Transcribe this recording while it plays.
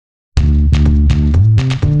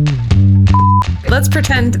Let's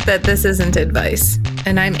pretend that this isn't advice.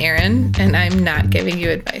 And I'm Erin, and I'm not giving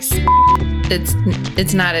you advice.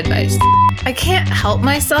 It's not advice. I can't help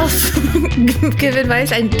myself give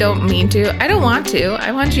advice. I don't mean to. I don't want to.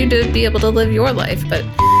 I want you to be able to live your life, but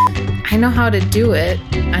I know how to do it.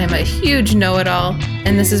 I'm a huge know-it-all,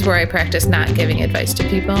 and this is where I practice not giving advice to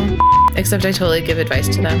people, except I totally give advice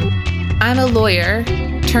to them. I'm a lawyer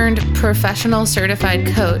turned professional certified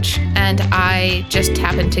coach, and I just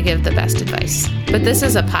happen to give the best advice. But this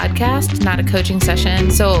is a podcast, not a coaching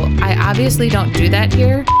session, so I obviously don't do that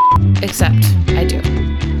here, except I do.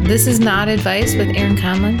 This is not advice with Erin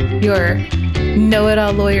Conlon, your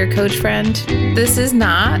know-it-all lawyer coach friend. This is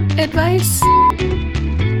not advice.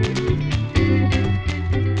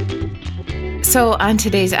 So on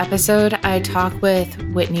today's episode, I talk with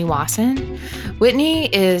Whitney Wasson.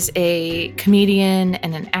 Whitney is a comedian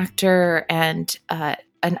and an actor and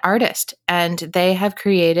an artist, and they have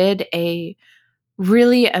created a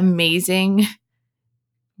really amazing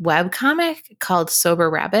webcomic called Sober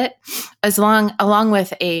Rabbit, along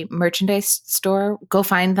with a merchandise store. Go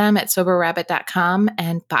find them at soberrabbit.com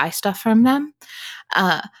and buy stuff from them.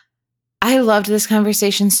 I loved this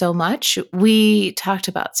conversation so much. We talked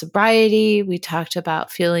about sobriety. We talked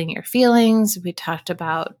about feeling your feelings. We talked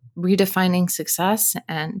about redefining success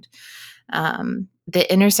and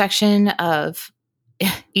the intersection of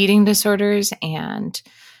eating disorders and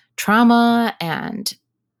trauma. And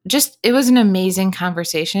just, it was an amazing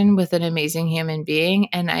conversation with an amazing human being.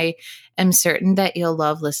 And I am certain that you'll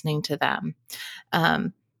love listening to them.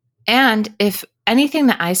 And if anything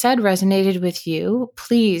that I said resonated with you,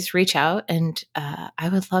 please reach out, and I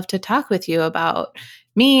would love to talk with you about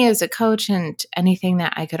me as a coach and anything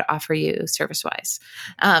that I could offer you service-wise.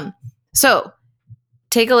 So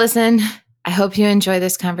take a listen. I hope you enjoy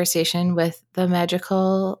this conversation with the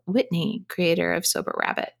magical Whitney, creator of Sober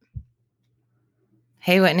Rabbit.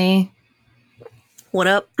 Hey, Whitney. What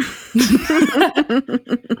up?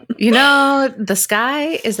 You know, the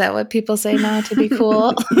sky, is that what people say now to be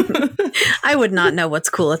cool? I would not know what's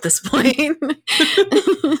cool at this point.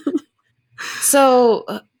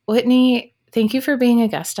 So, Whitney, thank you for being a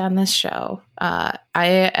guest on this show. I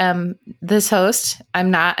am this host. I'm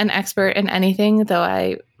not an expert in anything, though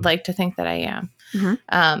I like to think that I am.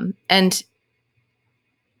 Mm-hmm. And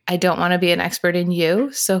I don't want to be an expert in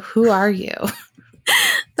you. So who are you?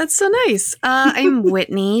 That's so nice. I'm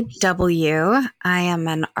Whitney W. I am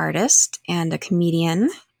an artist and a comedian,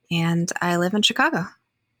 and I live in Chicago.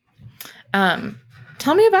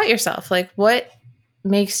 Tell me about yourself. Like, what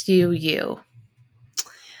makes you you?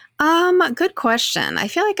 Good question. I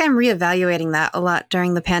feel like I'm reevaluating that a lot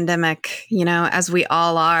during the pandemic, you know, as we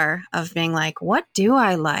all are, of being like, what do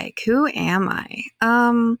I like? Who am I?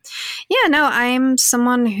 I'm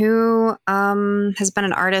someone who has been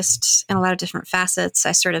an artist in a lot of different facets.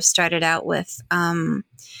 I sort of started out with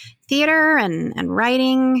theater and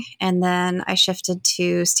writing, and then I shifted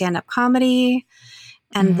to stand-up comedy.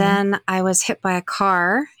 And then I was hit by a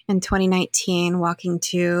car in 2019 walking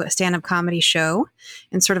to a stand-up comedy show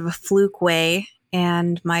in sort of a fluke way,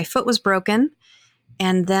 and my foot was broken.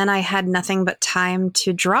 And then I had nothing but time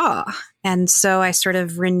to draw. And so I sort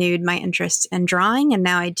of renewed my interest in drawing, and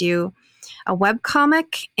now I do a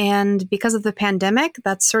webcomic. And because of the pandemic,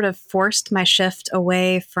 that's sort of forced my shift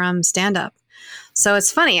away from stand-up. So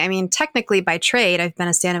it's funny. I mean, technically by trade, I've been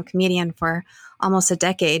a stand-up comedian for almost a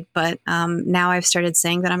decade, but now I've started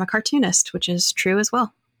saying that I'm a cartoonist, which is true as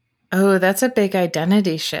well. Oh, that's a big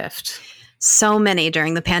identity shift. So many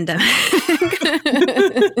during the pandemic.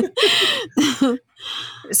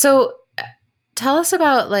 So tell us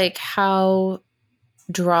about like how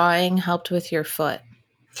drawing helped with your foot.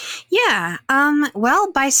 Yeah. Well,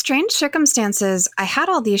 by strange circumstances, I had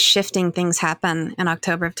all these shifting things happen in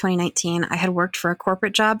October of 2019. I had worked for a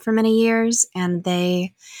corporate job for many years, and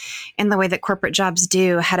they, in the way that corporate jobs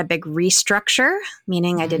do, had a big restructure,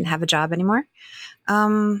 meaning I didn't have a job anymore.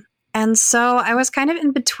 And so I was kind of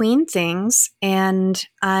in between things, and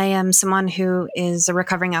I am someone who is a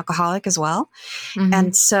recovering alcoholic as well. Mm-hmm.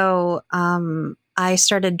 And so I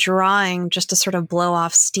started drawing just to sort of blow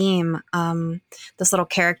off steam. This little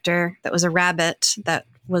character that was a rabbit that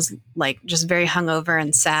was like just very hungover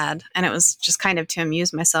and sad. And it was just kind of to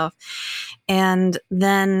amuse myself. And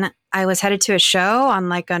then I was headed to a show on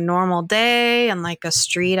like a normal day and like a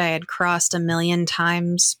street I had crossed 1 million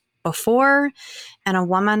times before. And a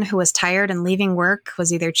woman who was tired and leaving work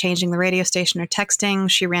was either changing the radio station or texting.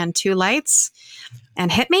 She ran 2 lights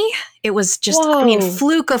and hit me. It was just, Whoa. I mean,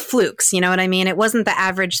 fluke of flukes. You know what I mean? It wasn't the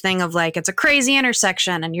average thing of like, it's a crazy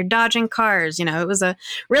intersection and you're dodging cars. You know, it was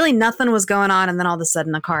really nothing was going on. And then all of a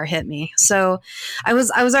sudden a car hit me. So I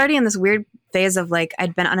was already in this weird phase of like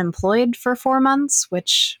I'd been unemployed for 4 months,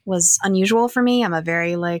 which was unusual for me. I'm a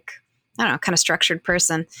very like, I don't know, kind of structured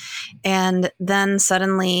person. And then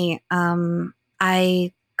suddenly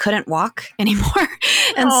I couldn't walk anymore.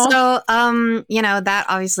 And so, that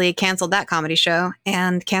obviously canceled that comedy show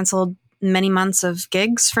and canceled many months of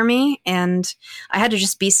gigs for me. And I had to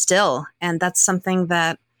just be still. And that's something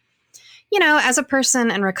that, as a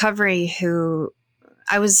person in recovery who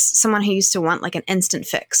I was someone who used to want like an instant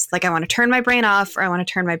fix. Like I want to turn my brain off or I want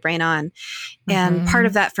to turn my brain on. And part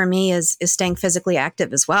of that for me is staying physically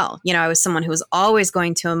active as well. I was someone who was always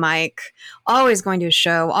going to a mic, always going to a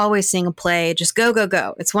show, always seeing a play, just go, go,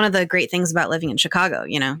 go. It's one of the great things about living in Chicago.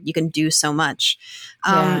 You can do so much.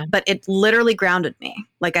 But it literally grounded me.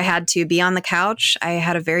 Like I had to be on the couch. I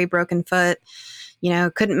had a very broken foot,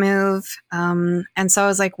 couldn't move. And so I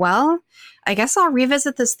was like, well, I guess I'll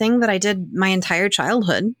revisit this thing that I did my entire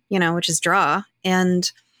childhood, which is draw.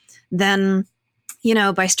 And then,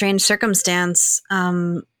 by strange circumstance,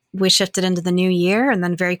 we shifted into the new year. And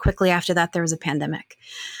then very quickly after that, there was a pandemic.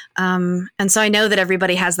 And so I know that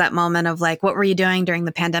everybody has that moment of like, what were you doing during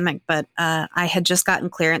the pandemic? But I had just gotten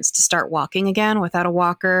clearance to start walking again without a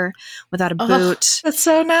walker, without a boot. That's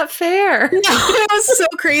so not fair. No, it was so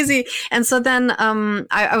crazy. And so then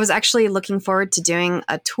I was actually looking forward to doing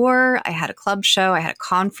a tour. I had a club show. I had a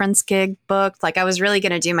conference gig booked. Like I was really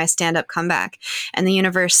going to do my stand-up comeback. And the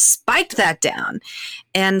universe spiked that down.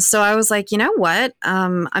 And so I was like, you know what?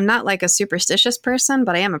 I'm not like a superstitious person,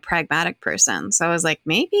 but I am a pragmatic person. So I was like,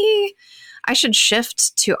 maybe I should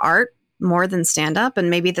shift to art more than stand up. And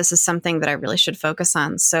maybe this is something that I really should focus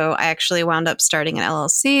on. So I actually wound up starting an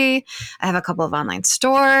LLC. I have a couple of online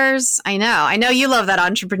stores. I know you love that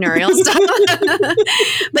entrepreneurial stuff.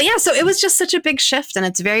 But yeah, so it was just such a big shift. And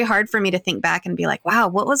it's very hard for me to think back and be like, wow,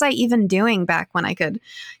 what was I even doing back when I could,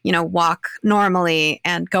 walk normally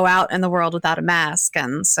and go out in the world without a mask?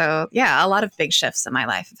 And so, yeah, a lot of big shifts in my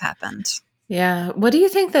life have happened. Yeah. What do you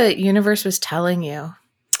think the universe was telling you?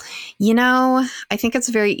 I think it's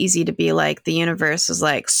very easy to be like, the universe is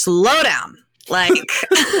like, slow down. Like,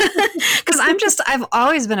 because I've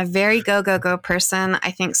always been a very go, go, go person. I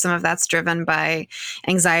think some of that's driven by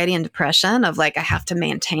anxiety and depression of like, I have to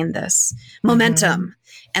maintain this momentum.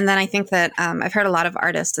 And then I think that I've heard a lot of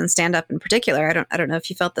artists and stand up in particular. I don't know if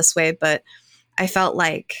you felt this way, but I felt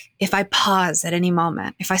like if I pause at any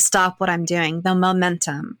moment, if I stop what I'm doing, the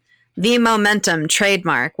momentum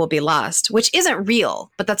trademark will be lost, which isn't real,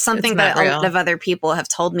 but that's something that a lot of other people have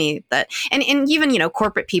told me that, and even,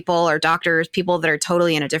 corporate people or doctors, people that are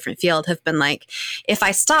totally in a different field have been like, if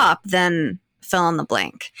I stop, then fill in the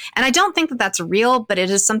blank. And I don't think that that's real, but it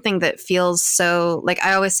is something that feels so like,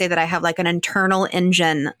 I always say that I have like an internal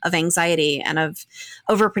engine of anxiety and of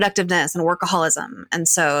overproductiveness and workaholism. And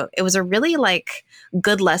so it was a really like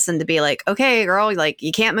good lesson to be like, okay, girl, like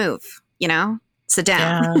you can't move, sit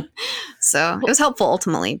down. Yeah. So it was helpful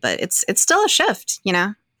ultimately, but it's still a shift,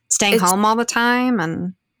 staying home all the time.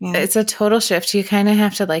 And it's a total shift. You kind of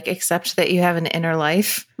have to like accept that you have an inner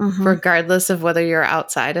life, regardless of whether you're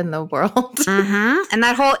outside in the world. And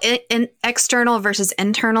that whole external versus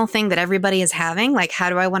internal thing that everybody is having, like, how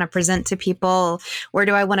do I want to present to people? Where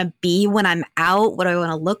do I want to be when I'm out? What do I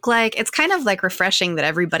want to look like? It's kind of like refreshing that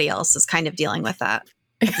everybody else is kind of dealing with that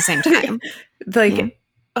at the same time.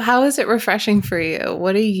 How is it refreshing for you?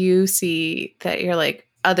 What do you see that you're like,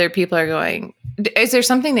 other people are going? Is there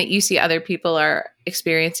something that you see other people are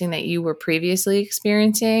experiencing that you were previously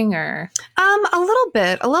experiencing, or? A little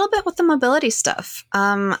bit with the mobility stuff.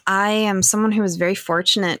 I am someone who was very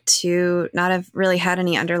fortunate to not have really had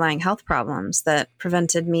any underlying health problems that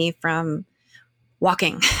prevented me from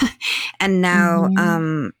walking. And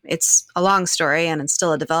now it's a long story and it's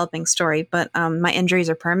still a developing story, but my injuries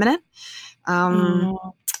are permanent.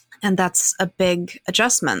 And that's a big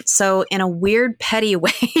adjustment. So in a weird, petty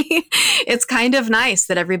way, it's kind of nice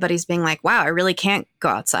that everybody's being like, wow, I really can't go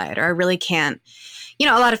outside, or I really can't.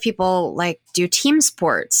 A lot of people like do team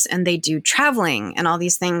sports and they do traveling and all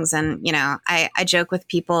these things. And, I joke with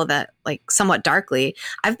people that like somewhat darkly,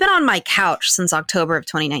 I've been on my couch since October of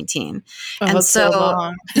 2019. And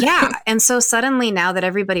so yeah. And so suddenly now that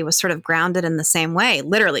everybody was sort of grounded in the same way,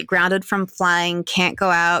 literally grounded from flying, can't go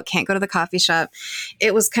out, can't go to the coffee shop.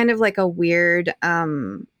 It was kind of like a weird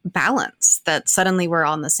balance that suddenly we're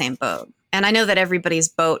all in the same boat. And I know that everybody's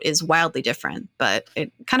boat is wildly different, but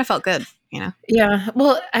it kind of felt good. Yeah.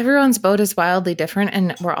 Well, everyone's boat is wildly different,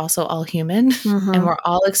 and we're also all human, and we're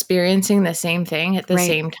all experiencing the same thing at the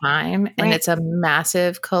same time. And it's a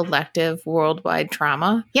massive collective worldwide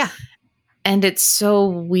trauma. Yeah. And it's so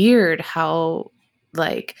weird how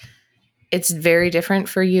like it's very different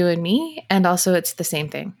for you and me. And also it's the same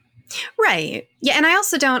thing. Right. Yeah. And I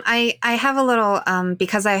also don't, I have a little,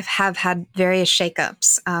 because I have had various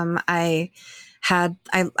shakeups. I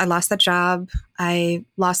lost that job. I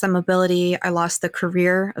lost that mobility. I lost the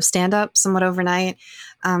career of stand up somewhat overnight.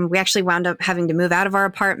 We actually wound up having to move out of our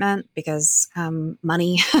apartment because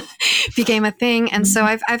money became a thing. And so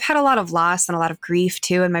I've had a lot of loss and a lot of grief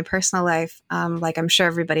too in my personal life, like I'm sure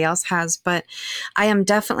everybody else has. But I am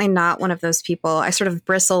definitely not one of those people. I sort of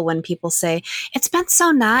bristle when people say, it's been so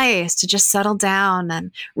nice to just settle down and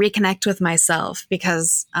reconnect with myself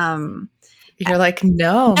because you're like,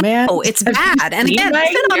 no, man. Oh, it's bad. And again,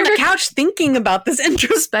 I've been on the couch thinking about this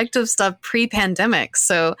introspective stuff pre-pandemic.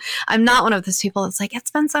 So I'm not one of those people that's like,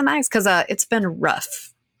 it's been so nice because it's been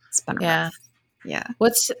rough. It's been rough. Yeah.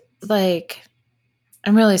 What's like,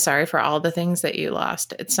 I'm really sorry for all the things that you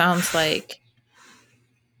lost. It sounds like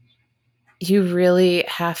you've really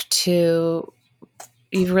had to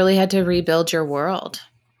rebuild your world.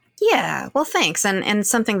 Yeah, well, thanks. And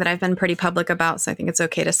something that I've been pretty public about, so I think it's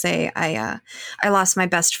okay to say, I lost my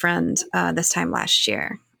best friend this time last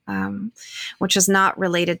year, which is not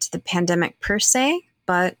related to the pandemic per se,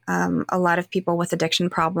 but a lot of people with addiction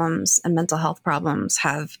problems and mental health problems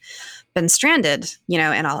have been stranded,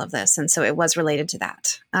 in all of this, and so it was related to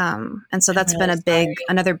that. And so that's been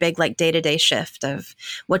another big like day-to-day shift of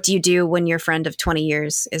what do you do when your friend of 20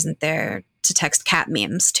 years isn't there to text cat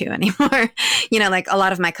memes to anymore. Like a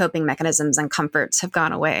lot of my coping mechanisms and comforts have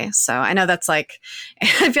gone away. So I know that's like,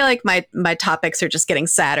 I feel like my topics are just getting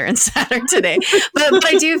sadder and sadder today. but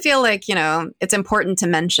I do feel like, it's important to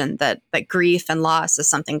mention that grief and loss is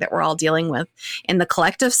something that we're all dealing with in the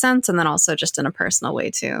collective sense. And then also just in a personal way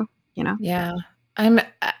too, Yeah.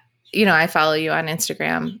 I follow you on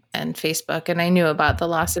Instagram and Facebook, and I knew about the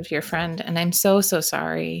loss of your friend, and I'm so, so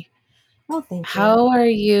sorry. Oh, thank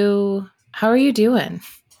you. How are you doing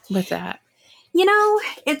with that?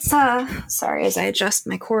 It's sorry as I adjust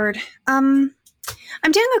my cord. I'm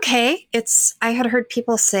doing okay. I had heard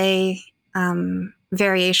people say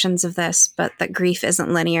variations of this, but that grief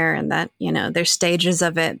isn't linear and that, there's stages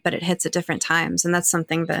of it, but it hits at different times. And that's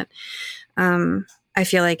something that I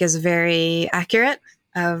feel like is very accurate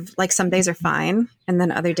of like some days are fine and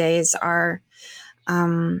then other days are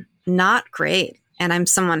not great. And I'm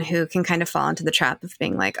someone who can kind of fall into the trap of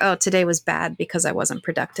being like, oh, today was bad because I wasn't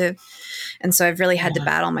productive. And so I've really had to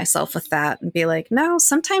battle myself with that and be like, no,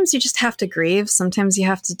 sometimes you just have to grieve. Sometimes you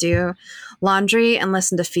have to do laundry and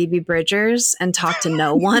listen to Phoebe Bridgers and talk to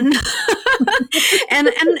no one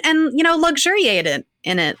and luxuriate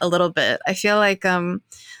in it a little bit. I feel like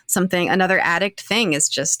another addict thing is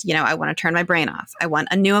just, I want to turn my brain off. I want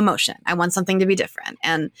a new emotion. I want something to be different.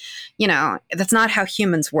 And, that's not how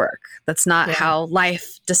humans work. That's not how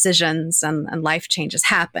life decisions and life changes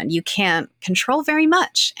happen. You can't control very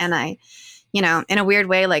much. And in a weird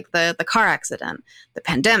way, like the car accident, the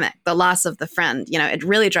pandemic, the loss of the friend, it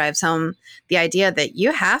really drives home the idea that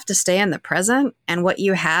you have to stay in the present and what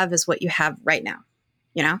you have is what you have right now,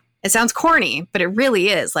 It sounds corny, but it really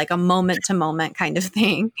is like a moment to moment kind of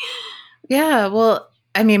thing. Yeah. Well,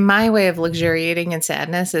 I mean, my way of luxuriating in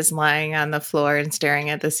sadness is lying on the floor and staring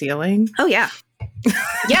at the ceiling. Oh, yeah.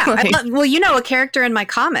 Yeah. A character in my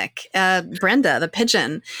comic, Brenda, the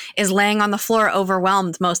pigeon, is laying on the floor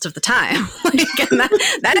overwhelmed most of the time.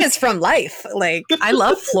 That is from life. Like, I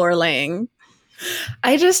love floor laying.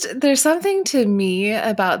 There's something to me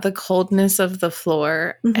about the coldness of the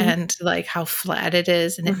floor and like how flat it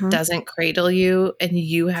is and it doesn't cradle you and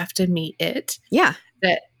you have to meet it. Yeah.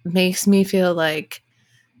 That makes me feel like,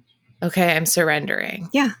 okay, I'm surrendering.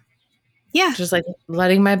 Yeah. Yeah. Just like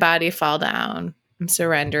letting my body fall down. I'm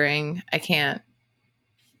surrendering. I can't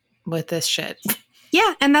with this shit.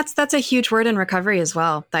 Yeah. And that's a huge word in recovery as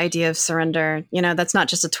well. The idea of surrender, that's not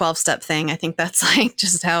just a 12-step thing. I think that's like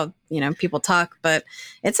just how, people talk, but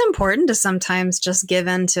it's important to sometimes just give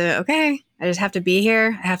in to, okay, I just have to be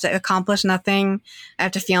here. I have to accomplish nothing. I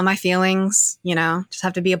have to feel my feelings, just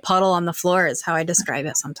have to be a puddle on the floor is how I describe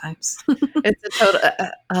it sometimes. It's a total,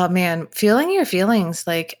 oh man, feeling your feelings.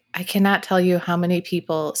 Like I cannot tell you how many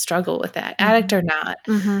people struggle with that, addict or not.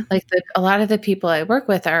 Like a lot of the people I work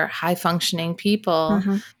with are high functioning people.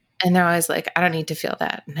 And they're always like, I don't need to feel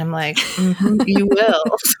that. And I'm like, you will.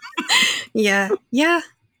 Yeah. Yeah.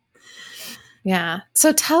 Yeah.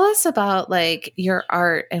 So tell us about like your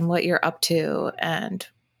art and what you're up to and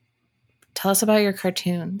tell us about your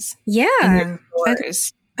cartoons. Yeah.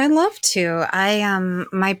 I'd love to.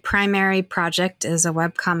 My primary project is a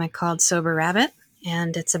webcomic called Sober Rabbit.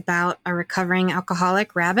 and it's about a recovering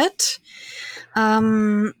alcoholic rabbit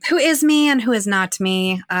who is me and who is not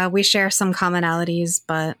me. We share some commonalities,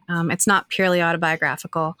 but it's not purely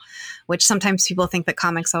autobiographical, which sometimes people think that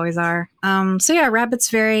comics always are. So yeah, Rabbit's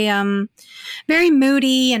very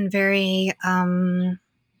moody and very,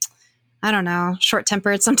 I don't know,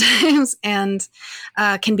 short-tempered sometimes, and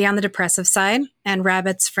can be on the depressive side. And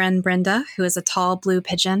Rabbit's friend Brenda, who is a tall blue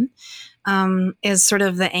pigeon, is sort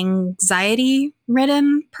of the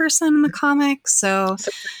anxiety-ridden person in the comic. So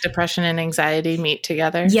depression and anxiety meet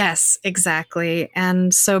together. Yes, exactly.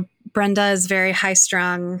 And so Brenda is very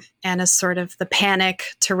high-strung and is sort of the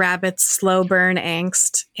panic to Rabbit's slow burn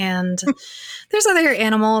angst. And there's other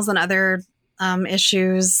animals and other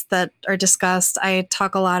issues that are discussed. I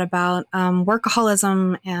talk a lot about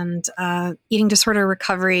workaholism and eating disorder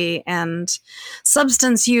recovery and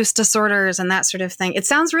substance use disorders and that sort of thing. It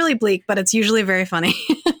sounds really bleak, but it's usually very funny.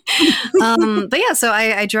 But yeah, so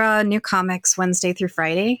I draw new comics Wednesday through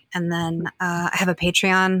Friday. And then I have a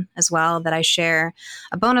Patreon as well that I share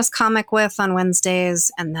a bonus comic with on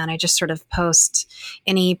Wednesdays. And then I just sort of post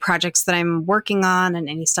any projects that I'm working on and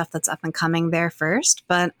any stuff that's up and coming there first.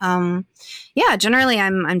 But yeah, generally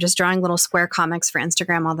I'm just drawing little square comics for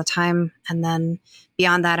Instagram all the time. And then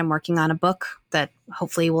beyond that, I'm working on a book that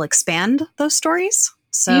hopefully will expand those stories.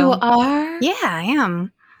 So you are? Yeah, I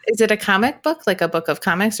am. Is it a comic book, like a book of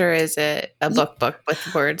comics, or is it a book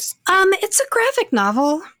with words? It's a graphic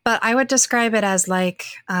novel, but I would describe it as like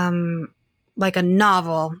a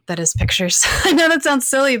novel that is pictures. I know that sounds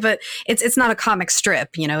silly, but it's not a comic strip,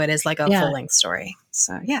 it is like a full-length story.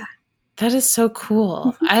 So yeah. That is so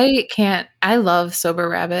cool. I love Sober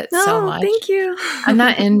Rabbit so much. Thank you. I'm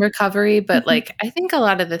not in recovery, but like, I think a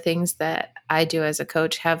lot of the things that I do as a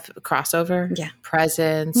coach have crossover,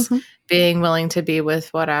 presence, being willing to be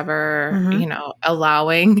with whatever,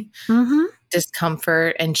 allowing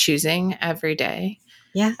discomfort and choosing every day.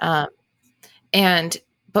 Yeah.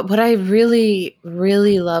 But what I really,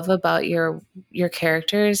 really love about your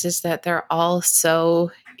characters is that they're all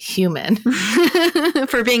so human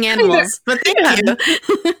for being animals. But thank you.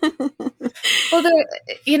 Well,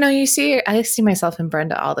 I see myself in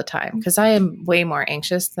Brenda all the time because I am way more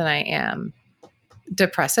anxious than I am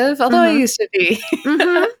depressive, although I used to be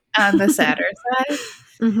on the sadder side.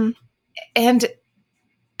 And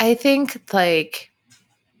I think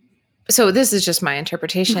so this is just my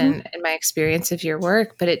interpretation and my experience of your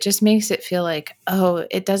work, but it just makes it feel like, oh,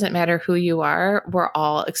 it doesn't matter who you are. We're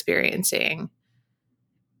all experiencing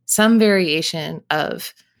some variation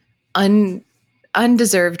of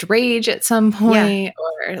undeserved rage at some point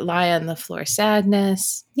or lie on the floor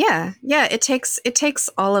sadness. Yeah. It takes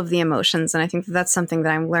all of the emotions. And I think that's something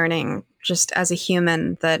that I'm learning just as a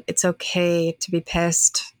human, that it's okay to be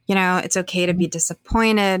pissed. It's okay to be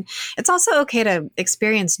disappointed. It's also okay to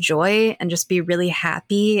experience joy and just be really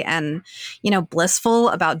happy and, blissful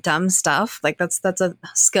about dumb stuff. Like that's a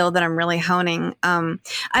skill that I'm really honing.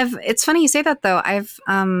 It's funny you say that though. I've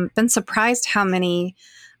been surprised how many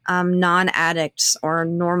non-addicts or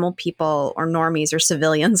normal people or normies or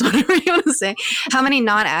civilians, whatever you want to say, how many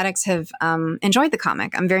non-addicts have enjoyed the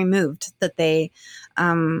comic. I'm very moved that they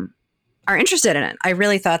are interested in it. I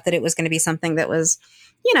really thought that it was going to be something that was,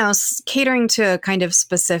 catering to a kind of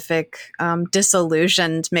specific,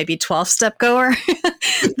 disillusioned, maybe 12-step goer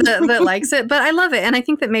that likes it. But I love it. And I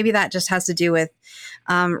think that maybe that just has to do with,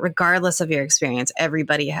 regardless of your experience,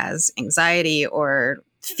 everybody has anxiety or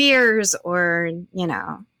fears or,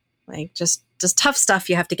 just tough stuff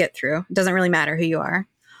you have to get through. It doesn't really matter who you are.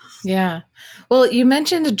 Yeah. Well, you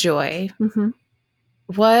mentioned joy.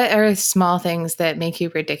 What are small things that make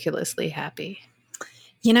you ridiculously happy?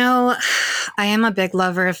 I am a big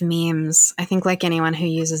lover of memes. I think like anyone who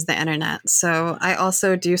uses the internet. So I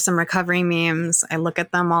also do some recovery memes. I look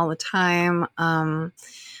at them all the time.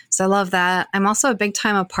 So I love that. I'm also a big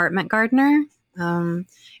time apartment gardener.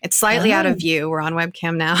 It's slightly out of view. We're on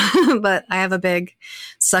webcam now, but I have a big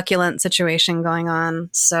succulent situation going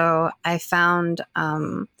on. So I found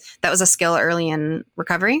that was a skill early in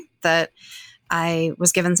recovery that I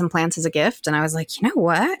was given some plants as a gift, and I was like, you know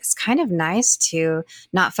what? It's kind of nice to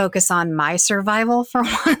not focus on my survival for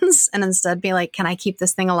once and instead be like, can I keep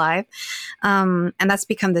this thing alive? And that's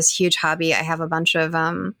become this huge hobby. I have a bunch of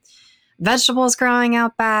vegetables growing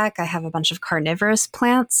out back. I have a bunch of carnivorous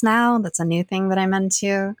plants now. That's a new thing that I'm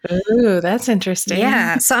into. Ooh, that's interesting.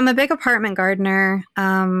 Yeah. So I'm a big apartment gardener.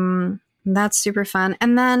 That's super fun.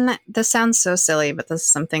 And then this sounds so silly, but this is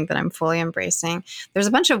something that I'm fully embracing. There's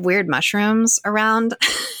a bunch of weird mushrooms around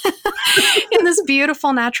in this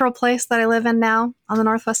beautiful natural place that I live in now on the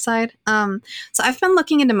Northwest side. So I've been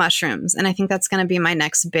looking into mushrooms, and I think that's going to be my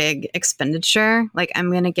next big expenditure. Like,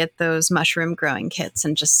 I'm going to get those mushroom growing kits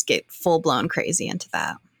and just get full blown crazy into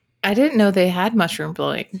that. I didn't know they had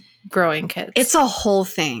growing kits. It's a whole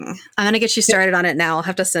thing. I'm going to get you started on it now. I'll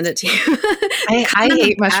have to send it to you. I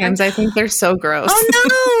hate mushrooms. I think they're so gross.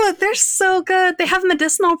 Oh no, they're so good. They have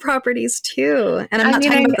medicinal properties too. And I'm not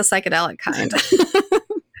talking about the psychedelic kind.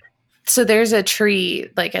 So there's a tree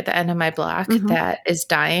like at the end of my block that is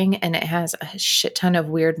dying, and it has a shit ton of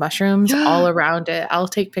weird mushrooms all around it. I'll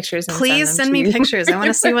take pictures and please send me pictures. I want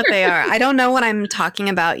to see what they are. I don't know what I'm talking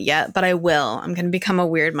about yet, but I will. I'm going to become a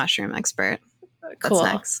weird mushroom expert. Cool.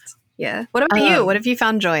 What's next? Yeah. What about you? What have you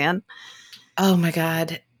found joy in? Oh my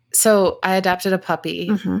God. So I adopted a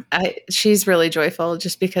puppy. She's really joyful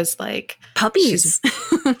just because like puppies.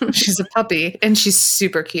 She's a puppy and she's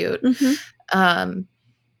super cute.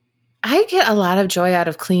 I get a lot of joy out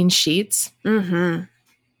of clean sheets.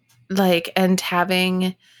 Like, and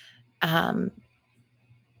having, I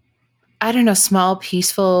don't know, small,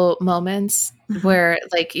 peaceful moments where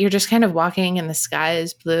like you're just kind of walking and the sky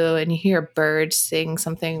is blue and you hear a bird sing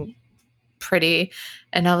something pretty.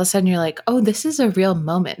 And all of a sudden you're like, oh, this is a real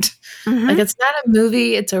moment. Like, it's not a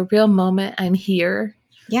movie. It's a real moment. I'm here.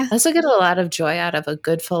 Yeah. I also get a lot of joy out of a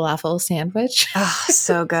good falafel sandwich. Oh,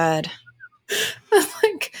 so good. I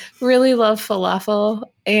like really love falafel.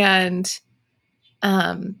 And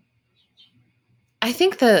I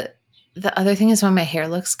think the other thing is when my hair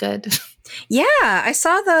looks good. Yeah, I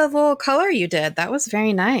saw the little color you did. That was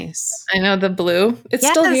very nice. I know, the blue. It's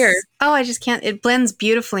still here. Oh, I just can't. It blends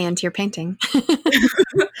beautifully into your painting.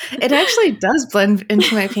 It actually does blend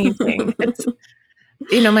into my painting. It's,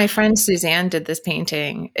 my friend Suzanne did this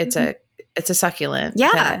painting. It's a succulent.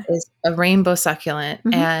 Yeah. That is a rainbow succulent.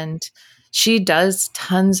 And she does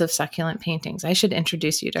tons of succulent paintings. I should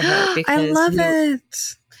introduce you to her because I love it.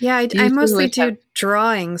 Yeah, I mostly do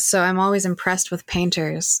drawings, so I'm always impressed with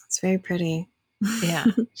painters. It's very pretty. Yeah.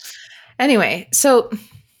 Anyway, so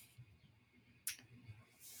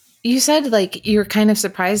you said like you're kind of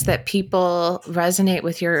surprised that people resonate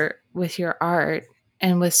with your art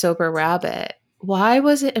and with Sober Rabbit. Why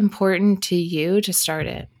was it important to you to start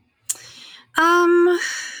it?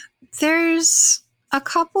 There's a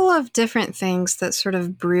couple of different things that sort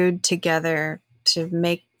of brewed together to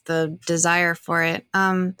make the desire for it.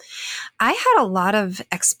 I had a lot of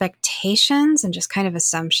expectations and just kind of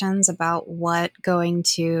assumptions about what going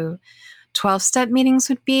to 12-step meetings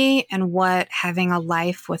would be and what having a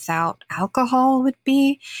life without alcohol would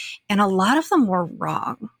be. And a lot of them were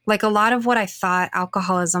wrong. Like, a lot of what I thought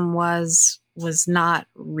alcoholism was not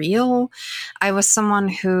real. I was someone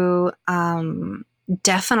who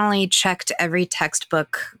definitely checked every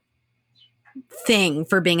textbook thing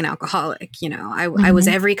for being an alcoholic. I was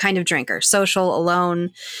every kind of drinker, social,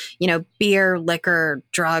 alone, beer, liquor,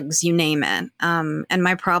 drugs, you name it. And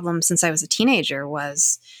my problem since I was a teenager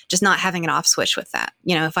was just not having an off switch with that.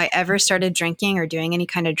 If I ever started drinking or doing any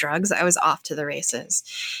kind of drugs, I was off to the races.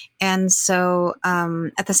 And so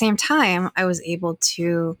at the same time, I was able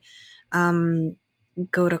to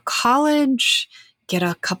go to college, get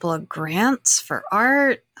a couple of grants for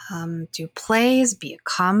art, do plays, be a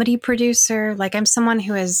comedy producer. Like, I'm someone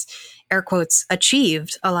who has, air quotes,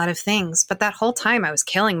 achieved a lot of things. But that whole time I was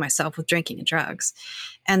killing myself with drinking and drugs.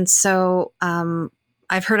 And so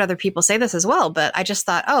I've heard other people say this as well, but I just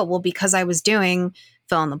thought, oh, well, because I was doing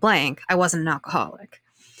fill in the blank, I wasn't an alcoholic.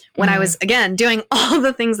 When I was, again, doing all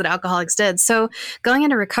the things that alcoholics did. So going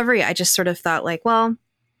into recovery, I just sort of thought like, well,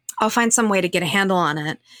 I'll find some way to get a handle on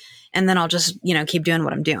it. And then I'll just, keep doing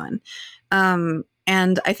what I'm doing.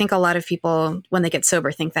 And I think a lot of people, when they get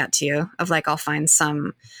sober, think that too, of like, I'll find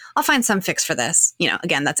some fix for this.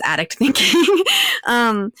 Again, that's addict thinking.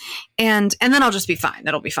 And then I'll just be fine.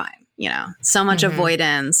 It'll be fine. So much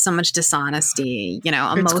avoidance, so much dishonesty,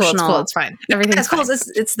 emotional. It's fine. Everything's cool. fine.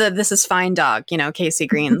 It's the This Is Fine dog, Casey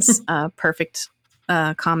Green's perfect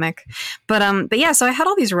comic. But yeah, so I had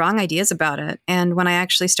all these wrong ideas about it. And when I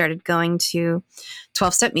actually started going to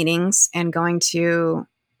 12-step meetings and going to,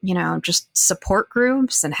 just support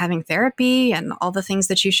groups and having therapy and all the things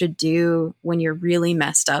that you should do when you're really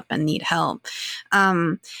messed up and need help,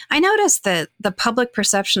 I noticed that the public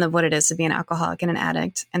perception of what it is to be an alcoholic and an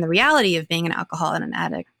addict and the reality of being an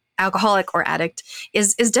alcoholic or addict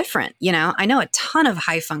is different. I know a ton of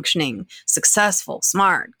high functioning, successful,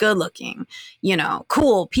 smart, good looking,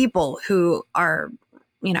 cool people who are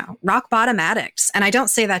rock bottom addicts. And I don't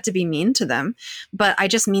say that to be mean to them, but I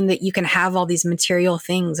just mean that you can have all these material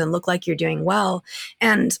things and look like you're doing well.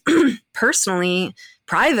 And personally,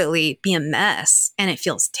 privately, be a mess, and it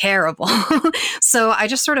feels terrible. So I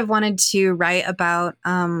just sort of wanted to write about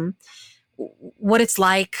what it's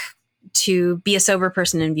like to be a sober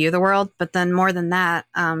person and view the world, but then more than that,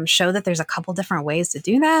 show that there's a couple different ways to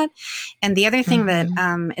do that. And the other thing that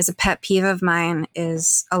is a pet peeve of mine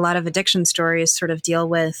is a lot of addiction stories sort of deal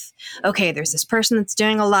with, okay, there's this person that's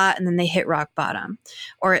doing a lot and then they hit rock bottom.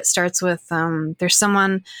 Or it starts with there's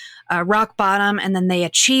someone rock bottom and then they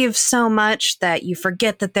achieve so much that you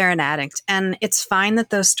forget that they're an addict. And it's fine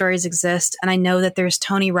that those stories exist. And I know that there's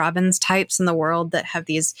Tony Robbins types in the world that have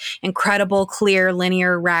these incredible, clear,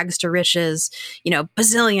 linear rags to riches,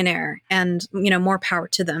 bazillionaire, and, more power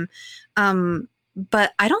to them.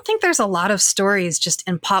 But I don't think there's a lot of stories just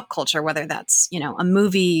in pop culture, whether that's, a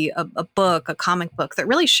movie, a book, a comic book, that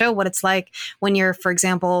really show what it's like when you're, for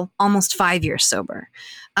example, almost 5 years sober.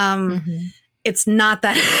 It's not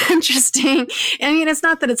that interesting. I mean, it's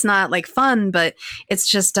not that it's not like fun, but it's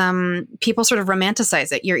just people sort of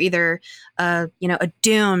romanticize it. You're either a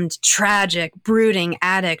doomed, tragic, brooding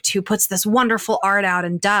addict who puts this wonderful art out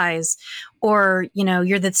and dies, or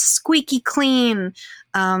you're the squeaky clean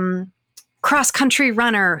cross-country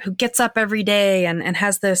runner who gets up every day and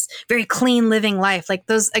has this very clean living life. Like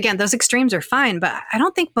those extremes are fine, but I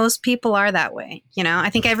don't think most people are that way. I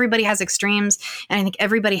think everybody has extremes, and I think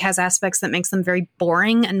everybody has aspects that makes them very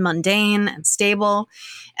boring and mundane and stable.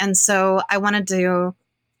 And so I wanted to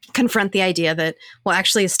confront the idea that, well,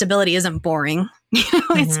 actually stability isn't boring.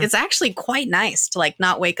 It's actually quite nice to like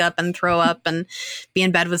not wake up and throw up and be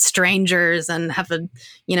in bed with strangers and have a,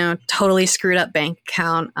 totally screwed up bank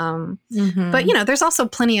account. But, there's also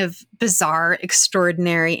plenty of bizarre,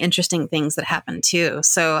 extraordinary, interesting things that happen too.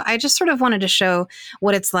 So I just sort of wanted to show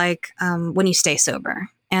what it's like when you stay sober.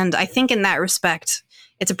 And I think in that respect,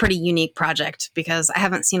 it's a pretty unique project because I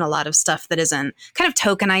haven't seen a lot of stuff that isn't kind of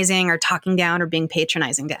tokenizing or talking down or being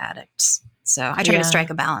patronizing to addicts. So I try to strike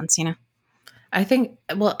a balance, I think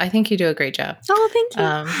you do a great job. Oh,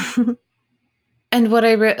 thank you. And what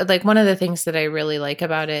one of the things that I really like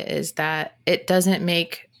about it is that it doesn't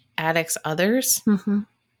make addicts others.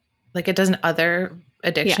 Like it doesn't other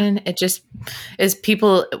addiction. Yeah. It just is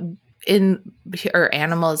people or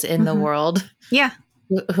animals in the world. Yeah.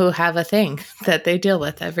 Who have a thing that they deal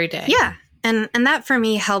with every day. Yeah. And that for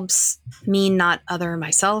me helps me not other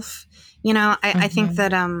myself. I think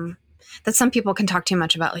that that some people can talk too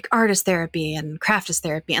much about like artist therapy and craftist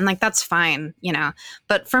therapy, and like that's fine,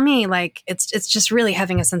 But for me, like it's just really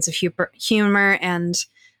having a sense of humor and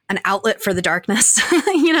an outlet for the darkness,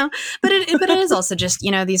 But it is also just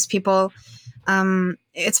these people.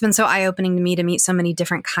 It's been so eye-opening to me to meet so many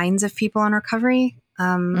different kinds of people in recovery.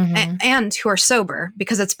 And who are sober,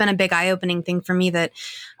 because it's been a big eye-opening thing for me that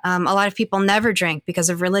a lot of people never drank because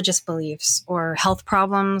of religious beliefs or health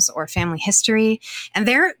problems or family history. And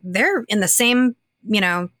they're in the same,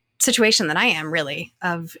 situation that I am, really.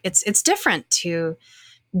 It's different to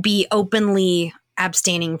be openly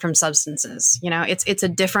abstaining from substances. It's a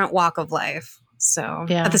different walk of life. So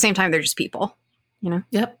at the same time, they're just people,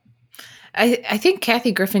 Yep. I think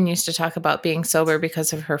Kathy Griffin used to talk about being sober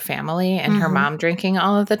because of her family and her mom drinking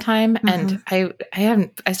all of the time. And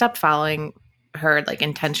I stopped following her like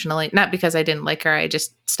intentionally, not because I didn't like her. I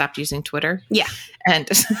just stopped using Twitter. Yeah. And,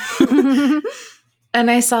 and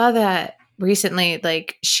I saw that recently,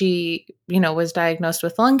 like she, was diagnosed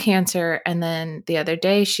with lung cancer. And then the other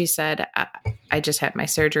day she said, I just had my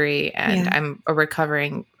surgery and I'm a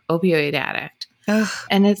recovering opioid addict. Ugh.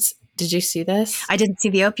 And did you see this? I didn't see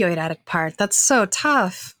the opioid addict part. That's so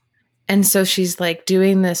tough. And so she's like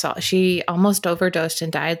doing this. She almost overdosed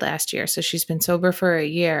and died last year. So she's been sober for a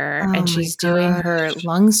year and she's doing her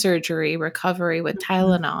lung surgery recovery with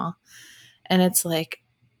Tylenol. And it's like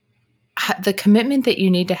the commitment that you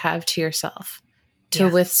need to have to yourself to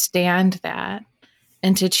withstand that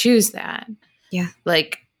and to choose that. Yeah.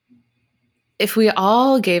 Like if we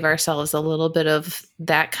all gave ourselves a little bit of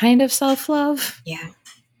that kind of self-love. Yeah.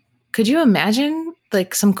 Could you imagine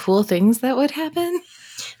like some cool things that would happen?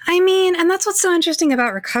 I mean, and that's what's so interesting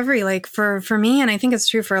about recovery. Like for me, and I think it's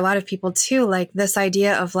true for a lot of people too, like this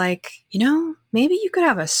idea of like, maybe you could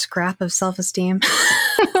have a scrap of self-esteem.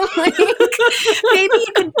 Like, maybe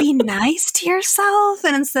you could be nice to yourself.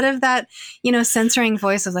 And instead of that, censoring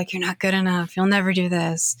voice of like, you're not good enough, you'll never do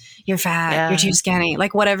this, you're fat, you're too skinny,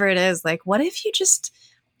 like whatever it is, like what if you just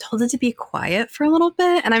told it to be quiet for a little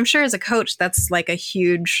bit? And I'm sure as a coach, that's like a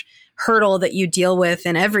huge hurdle that you deal with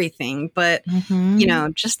in everything. But,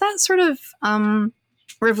 just that sort of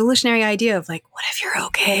revolutionary idea of like, what if you're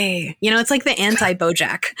okay? You know, it's like the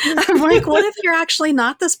anti-BoJack. I'm like, what if you're actually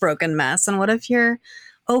not this broken mess? And what if you're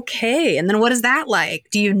okay? And then what is that like?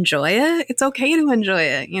 Do you enjoy it? It's okay to enjoy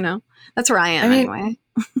it, you know? That's where I am anyway.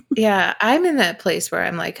 Yeah, I'm in that place where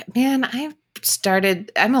I'm like, man,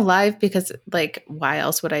 I'm alive because like, why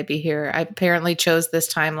else would I be here? I apparently chose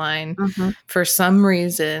this timeline for some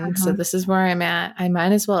reason. So this is where I'm at. I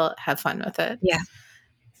might as well have fun with it. Yeah.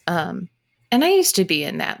 And I used to be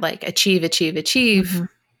in that like achieve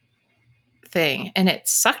thing. And it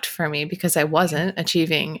sucked for me because I wasn't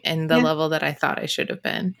achieving in the level that I thought I should have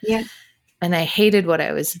been. Yeah. And I hated what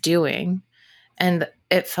I was doing. And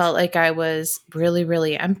it felt like I was really,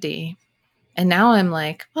 really empty. And now I'm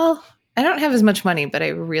like, well, I don't have as much money, but I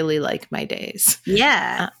really like my days.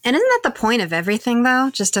 Yeah. And isn't that the point of everything, though?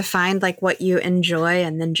 Just to find like what you enjoy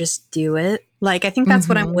and then just do it. Like, I think that's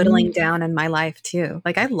what I'm whittling down in my life, too.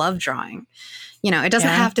 Like, I love drawing. You know, it doesn't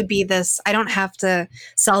have to be this. I don't have to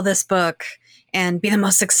sell this book and be the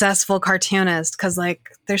most successful cartoonist because, like,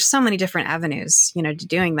 there's so many different avenues, you know, to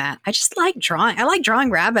doing that. I just like drawing. I like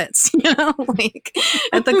drawing rabbits, you know, like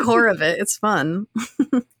at the core of it. It's fun.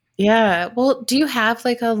 Yeah. Well, do you have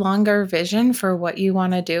like a longer vision for what you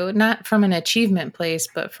want to do? Not from an achievement place,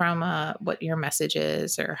 but from what your message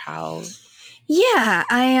is or how? Yeah,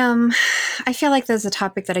 I feel like there's a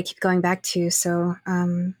topic that I keep going back to. So,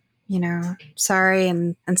 you know, sorry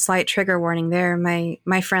and slight trigger warning there.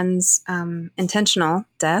 My friend's intentional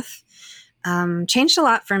death changed a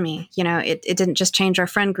lot for me. You know, it didn't just change our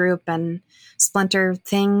friend group and splinter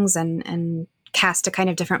things and cast a kind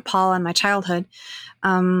of different pall on my childhood.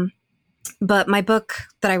 But my book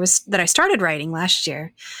that I started writing last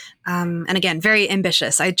year, and again, very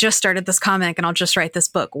ambitious. I just started this comic and I'll just write this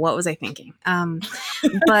book. What was I thinking?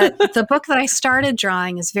 But the book that I started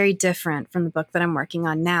drawing is very different from the book that I'm working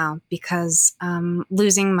on now because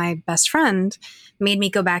losing my best friend made me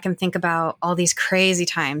go back and think about all these crazy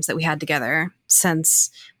times that we had together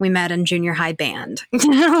since we met in junior high band.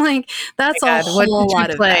 Like that's a whole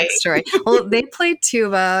lot of backstory. Well, they played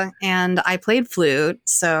tuba and I played flute,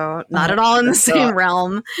 so not at all in the same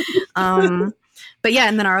realm. But yeah,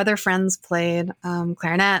 and then our other friends played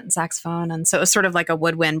clarinet and saxophone, and so it was sort of like a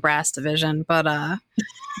woodwind brass division. But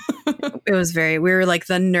it was we were like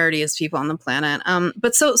the nerdiest people on the planet.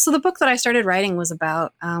 But so the book that I started writing was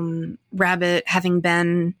about Rabbit having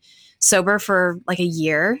been sober for like a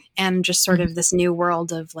year and just sort of this new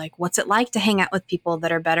world of like, what's it like to hang out with people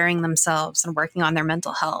that are bettering themselves and working on their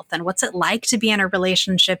mental health? And what's it like to be in a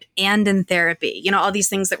relationship and in therapy? You know, all these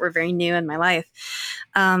things that were very new in my life.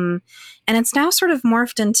 And it's now sort of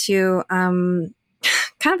morphed into kind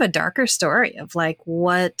of a darker story of like,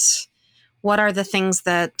 what are the things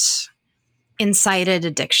that incited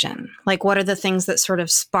addiction? Like, what are the things that sort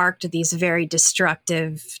of sparked these very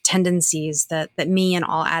destructive tendencies that me and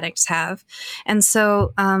all addicts have? And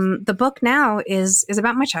so the book now is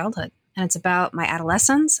about my childhood, and it's about my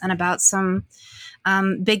adolescence and about some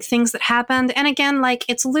big things that happened. And again, like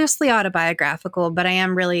it's loosely autobiographical, but I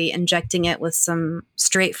am really injecting it with some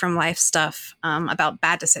straight from life stuff about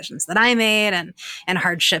bad decisions that I made and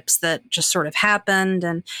hardships that just sort of happened.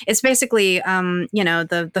 And it's basically, you know,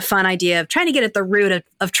 the fun idea of trying to get at the root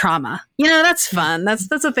of trauma. You know, that's fun. That's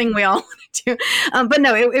a thing we all want to do. But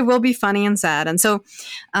no, it will be funny and sad. And so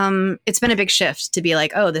it's been a big shift to be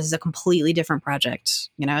like, oh, this is a completely different project,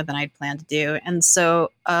 you know, than I'd planned to do. And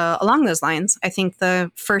so along those lines, I think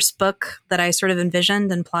the first book that I sort of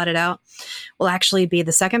envisioned and plotted out will actually be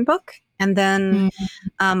the second book. And then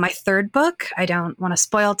my third book, I don't want to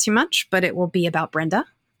spoil too much, but it will be about Brenda.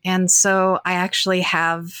 And so I actually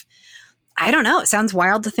have, I don't know, it sounds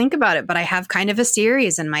wild to think about it, but I have kind of a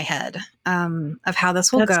series in my head of how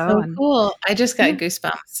this will go. So cool. I just got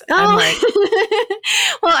goosebumps. Oh. I'm like,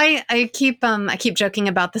 well, I keep joking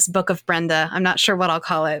about this book of Brenda. I'm not sure what I'll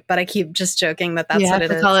call it, but I keep just joking that's what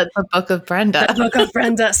it is. Call it the Book of Brenda. The Book of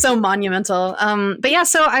Brenda, so monumental. But yeah,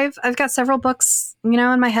 so I've got several books, you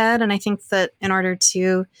know, in my head, and I think that in order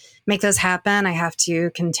to make those happen, I have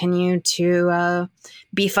to continue to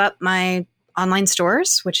beef up my online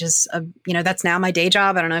stores, which is, you know, that's now my day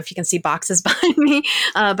job. I don't know if you can see boxes behind me,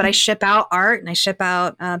 but I ship out art and I ship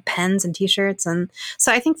out pens and t-shirts. And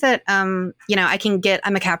so I think that, you know,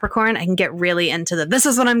 I'm a Capricorn. I can get really into this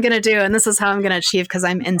is what I'm going to do. And this is how I'm going to achieve because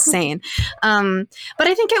I'm insane. But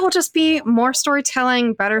I think it will just be more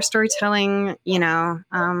storytelling, better storytelling, you know.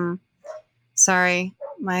 Sorry,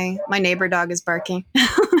 my neighbor dog is barking.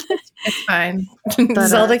 It's fine. But,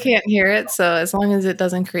 Zelda can't hear it, so as long as it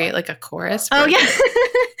doesn't create like a chorus. Oh yeah,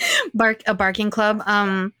 a barking club.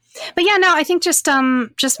 But yeah, no, I think just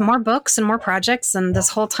more books and more projects. And this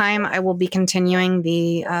whole time, I will be continuing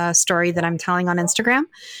the story that I'm telling on Instagram,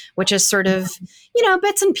 which is sort of,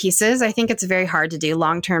 bits and pieces. I think it's very hard to do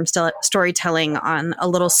long term storytelling on a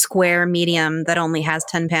little square medium that only has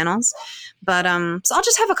 10 panels. But so I'll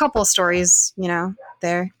just have a couple of stories,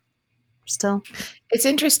 there still. It's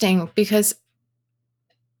interesting because,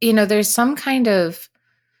 there's some kind of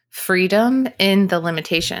freedom in the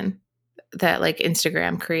limitation that like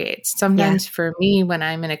Instagram creates. Sometimes for me, when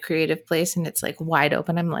I'm in a creative place and it's like wide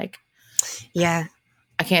open, I'm like, yeah,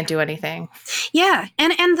 I can't do anything. Yeah.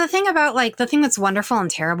 And the thing about the thing that's wonderful and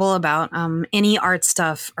terrible about any art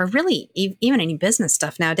stuff, or really even any business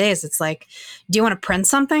stuff nowadays, it's like, do you want to print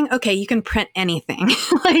something? Okay, you can print anything.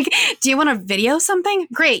 Do you want to video something?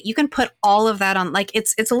 Great. You can put all of that on.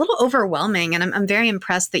 It's a little overwhelming. And I'm very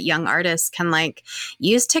impressed that young artists can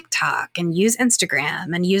use TikTok and use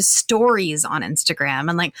Instagram and use stories on Instagram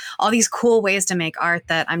and all these cool ways to make art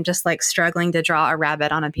that I'm just struggling to draw a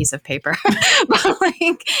rabbit on a piece of paper. But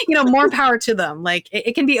more power to them.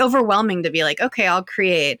 It can be overwhelming to be okay, I'll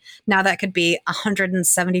create. Now that could be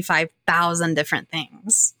 175,000 different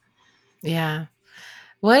things. Yeah.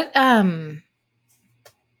 What's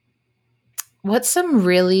some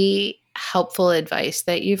really helpful advice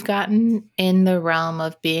that you've gotten in the realm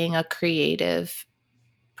of being a creative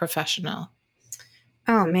professional?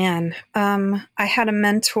 Oh man. I had a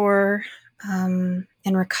mentor in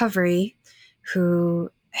recovery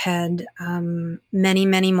who had many,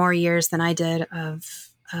 many more years than I did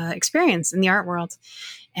of experience in the art world.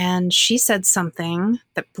 And she said something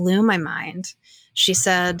that blew my mind. She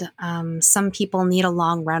said, some people need a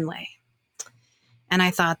long runway. And I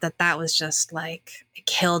thought that was just it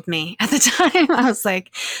killed me at the time. I was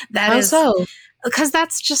like, that is so. Because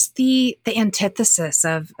that's just the antithesis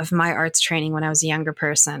of my arts training when I was a younger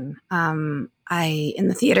person. In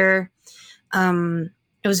the theater,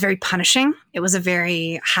 it was very punishing. It was a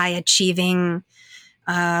very high achieving,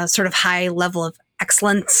 sort of high level of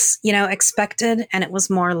excellence, expected. And it was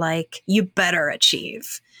more like, you better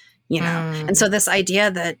achieve, And so this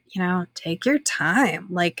idea that, take your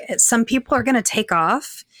time, some people are going to take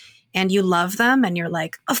off and you love them and you're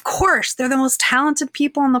like, of course, they're the most talented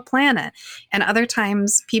people on the planet. And other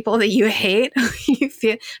times people that you hate, you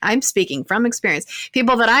feel, I'm speaking from experience,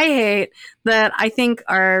 people that I hate that I think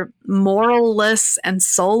are moralless and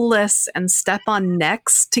soulless and step on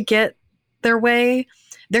necks to get their way,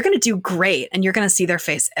 they're going to do great. And you're going to see their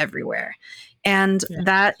face everywhere. And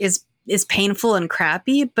that is painful and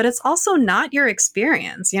crappy, but it's also not your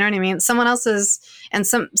experience. You know what I mean? Someone else's, and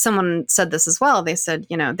someone said this as well. They said,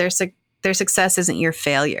 their success isn't your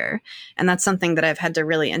failure. And that's something that I've had to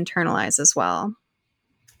really internalize as well.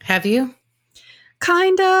 Have you?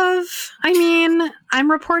 Kind of. I mean,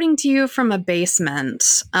 I'm reporting to you from a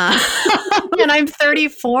basement, and I'm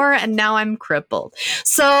 34 and now I'm crippled.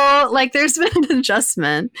 So there's been an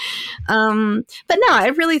adjustment. But no,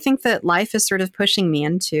 I really think that life is sort of pushing me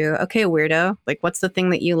into, okay, weirdo, what's the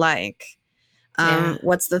thing that you like?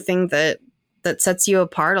 What's the thing that sets you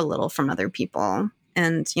apart a little from other people?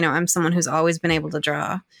 And, I'm someone who's always been able to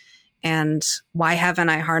draw. And why haven't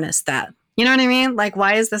I harnessed that? You know what I mean?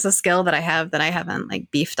 Why is this a skill that I have that I haven't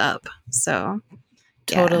beefed up? So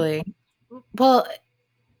totally. Well,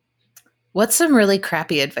 what's some really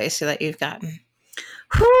crappy advice that you've gotten?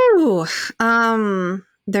 Whew.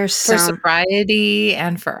 There's for sobriety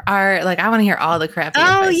and for art. I want to hear all the crappy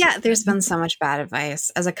advice. Oh yeah, there's been so much bad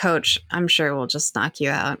advice. As a coach, I'm sure we'll just knock you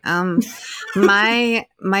out. My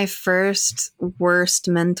first worst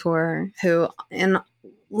mentor, who in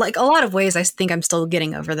a lot of ways, I think I'm still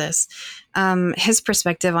getting over this. His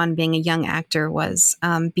perspective on being a young actor was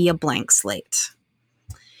be a blank slate.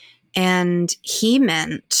 And he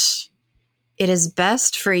meant it is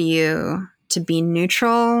best for you to be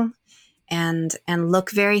neutral and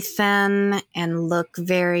look very thin and look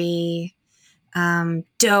very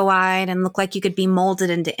doe-eyed and look like you could be molded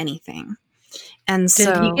into anything. And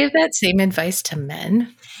so, did he give that same advice to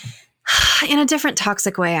men? In a different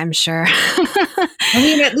toxic way, I'm sure. I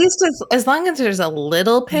mean, at least as long as there's a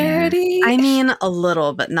little parody. Yeah. I mean, a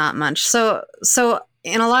little, but not much. So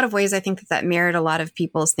in a lot of ways, I think that mirrored a lot of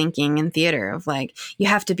people's thinking in theater of you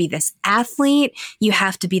have to be this athlete, you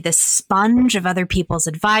have to be this sponge of other people's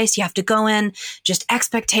advice, you have to go in just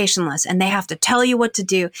expectationless and they have to tell you what to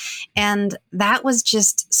do. And that was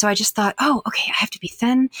so I just thought, oh, okay, I have to be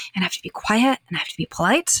thin and I have to be quiet and I have to be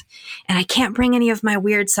polite and I can't bring any of my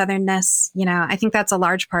weird southernness. I think that's a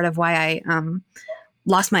large part of why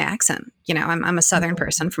lost my accent. I'm a Southern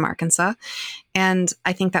person from Arkansas. And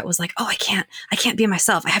I think that was like, oh, I can't be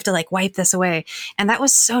myself. I have to like wipe this away. And that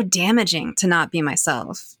was so damaging to not be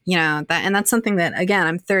myself, and that's something that, again,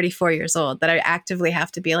 I'm 34 years old, that I actively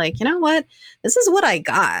have to be like, you know what, this is what I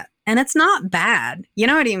got. And it's not bad. You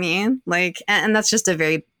know what I mean? Like, and that's just a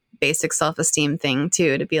very basic self-esteem thing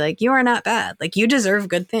too, to be like, you are not bad. Like, you deserve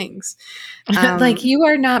good things. Like, you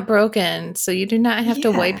are not broken, so you do not have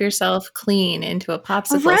to wipe yourself clean into a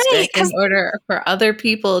popsicle stick in order for other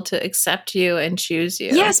people to accept you and choose you.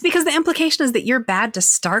 Yes, because the implication is that you're bad to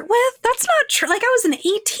start with. That's not true. Like, I was an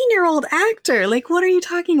 18-year-old actor. Like, what are you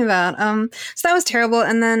talking about? So that was terrible.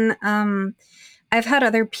 And then I've had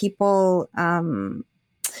other people,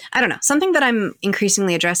 I don't know, something that I'm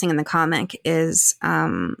increasingly addressing in the comic is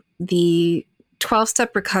the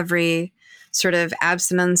 12-step recovery, sort of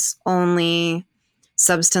abstinence only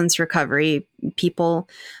substance recovery people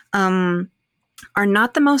are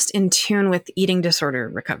not the most in tune with eating disorder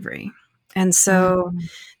recovery. And so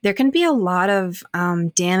there can be a lot of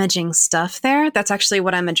damaging stuff there. That's actually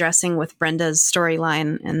what I'm addressing with Brenda's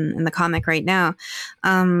storyline in the comic right now,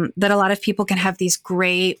 that a lot of people can have these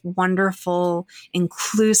great, wonderful,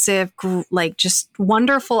 inclusive, like just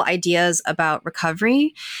wonderful ideas about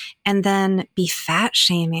recovery, and then be fat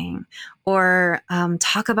shaming or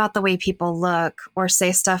talk about the way people look, or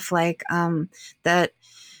say stuff like that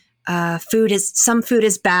some food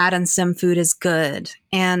is bad and some food is good.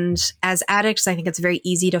 And as addicts, I think it's very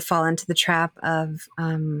easy to fall into the trap of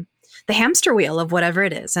the hamster wheel of whatever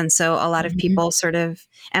it is. And so a lot of people sort of,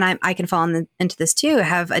 and I can fall into this too,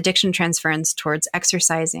 have addiction transference towards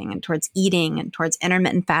exercising and towards eating and towards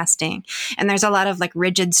intermittent fasting. And there's a lot of like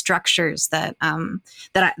rigid structures that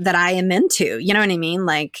I am into, you know what I mean?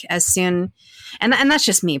 Like, as soon, and that's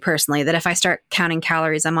just me personally, that if I start counting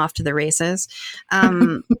calories, I'm off to the races.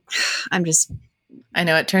 I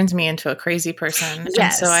know it turns me into a crazy person.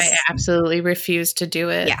 Yes. And so I absolutely refuse to do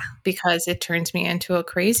it because it turns me into a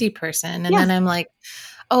crazy person. And then I'm like,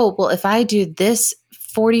 oh, well, if I do this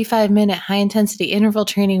 45-minute high intensity interval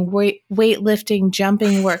training, weightlifting,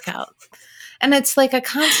 jumping workout, and it's like a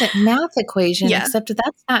constant math equation, except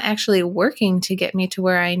that's not actually working to get me to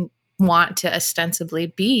where I want to ostensibly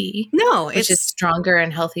be. No, which is stronger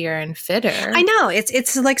and healthier and fitter. I know,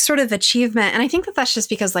 it's like sort of achievement, and I think that's just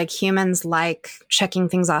because like humans like checking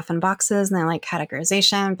things off in boxes and they like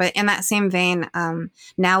categorization. But in that same vein,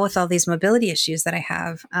 now with all these mobility issues that I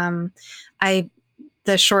have,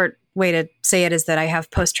 the short way to say it is that I have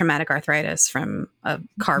post-traumatic arthritis from a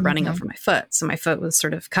car running over my foot. So my foot was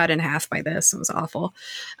sort of cut in half by this. It was awful.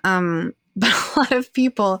 But a lot of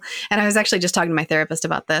people, and I was actually just talking to my therapist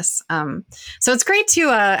about this. So it's great to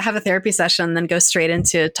have a therapy session and then go straight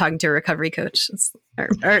into talking to a recovery coach,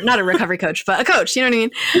 or not a recovery coach, but a coach. You know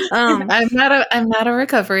what I mean? I'm not a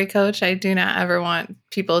recovery coach. I do not ever want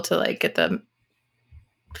people to like get them.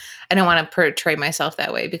 I don't want to portray myself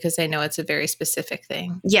that way because I know it's a very specific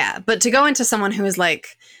thing. Yeah, but to go into someone who is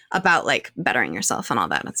like about like bettering yourself and all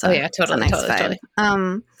that. It's totally.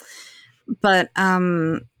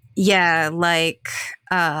 Yeah, like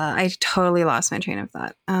I totally lost my train of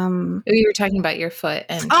thought. You were talking about your foot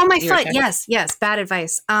and my foot. Yes, bad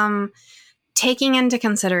advice. Taking into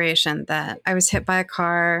consideration that I was hit by a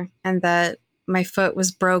car and that my foot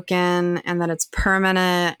was broken and that it's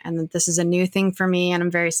permanent and that this is a new thing for me and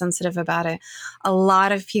I'm very sensitive about it. A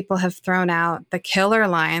lot of people have thrown out the killer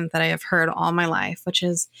line that I have heard all my life, which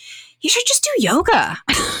is, you should just do yoga.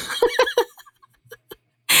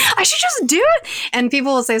 I should just do it. And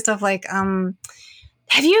people will say stuff like,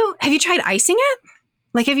 have you tried icing it?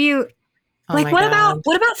 Like, have you, what about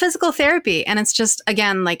physical therapy? And it's just,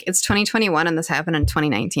 again, like, it's 2021 and this happened in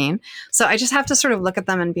 2019. So I just have to sort of look at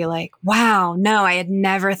them and be like, wow, no, I had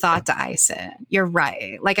never thought to ice it. You're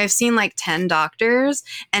right. Like, I've seen like 10 doctors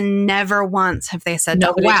and never once have they said,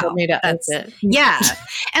 nobody wow, told me to ice it. Yeah.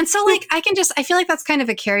 And so like, I feel like that's kind of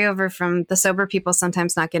a carryover from the sober people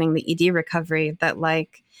sometimes not getting the ED recovery, that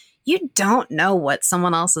like, you don't know what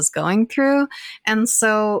someone else is going through. And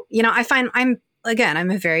so, I find I'm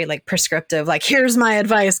a very like prescriptive, like, here's my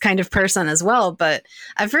advice kind of person as well. But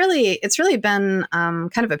it's really been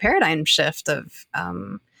kind of a paradigm shift of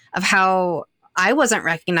how I wasn't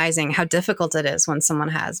recognizing how difficult it is when someone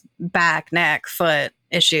has back, neck, foot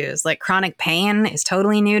issues. Like, chronic pain is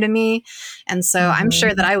totally new to me. And so I'm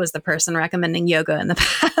sure that I was the person recommending yoga in the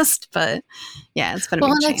past, but yeah, it's been a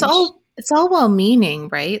big change. It's all well-meaning,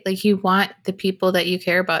 right? Like, you want the people that you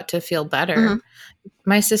care about to feel better. Mm-hmm.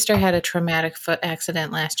 My sister had a traumatic foot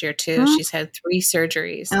accident last year too. Mm-hmm. She's had 3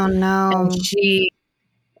 surgeries. Oh no. And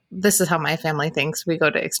this is how my family thinks. We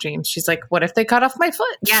go to extremes. She's like, what if they cut off my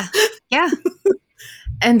foot? Yeah. Yeah.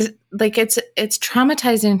 And like it's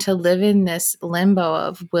traumatizing to live in this limbo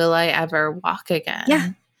of will I ever walk again? Yeah.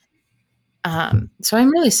 So I'm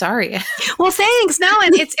really sorry. Well, thanks. No,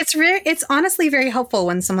 and it's honestly very helpful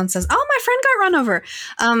when someone says, "Oh, my friend got run over."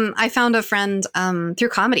 I found a friend through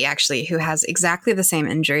comedy actually who has exactly the same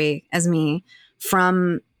injury as me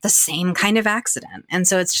from the same kind of accident, and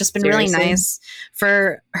so it's just been really nice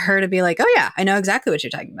for her to be like, "Oh yeah, I know exactly what you're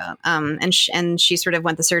talking about." And she sort of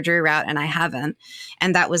went the surgery route, and I haven't,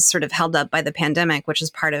 and that was sort of held up by the pandemic, which is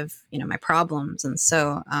part of my problems, and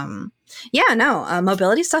so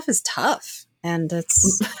mobility stuff is tough. And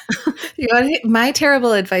it's my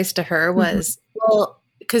terrible advice to her was, well,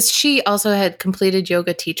 because she also had completed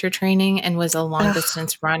yoga teacher training and was a long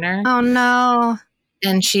distance runner. Oh no.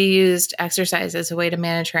 And she used exercise as a way to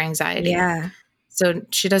manage her anxiety. Yeah. So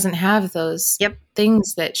she doesn't have those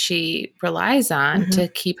things that she relies on to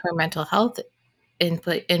keep her mental health in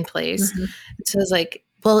place. So it's like,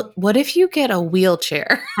 well, what if you get a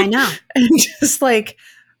wheelchair? I know. And just like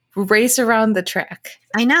race around the track.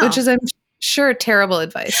 I know. Which is, I'm sure, terrible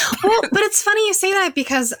advice. Well, but it's funny you say that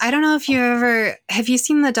because I don't know if have you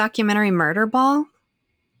seen the documentary Murder Ball?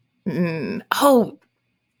 Oh,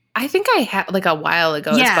 I think I had like a while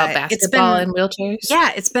ago. Yeah, it's about basketball and wheelchairs.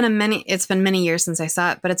 Yeah, it's been many years since I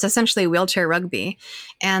saw it, but it's essentially wheelchair rugby.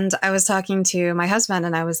 And I was talking to my husband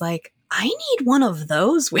and I was like, I need one of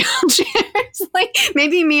those wheelchairs. Like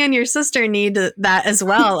maybe me and your sister need that as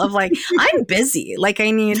well of like, I'm busy. Like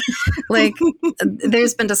I need, like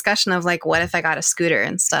there's been discussion of like, what if I got a scooter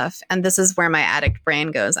and stuff? And this is where my addict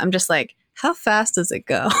brain goes. I'm just like, how fast does it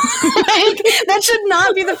go? Like, that should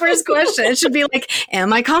not be the first question. It should be like,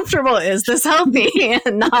 am I comfortable? Is this healthy?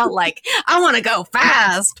 And not like, I want to go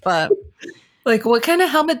fast, but... Like, what kind of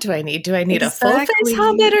helmet do I need? Do I need a full face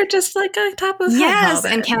helmet or just like a top of head helmet?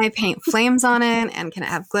 And can I paint flames on it? And can it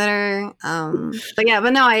have glitter?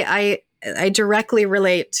 But no, I directly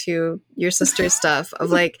relate to your sister's stuff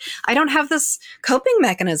of like, I don't have this coping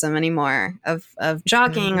mechanism anymore of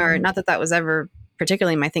jogging or not that was ever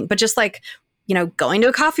particularly my thing, but just like, going to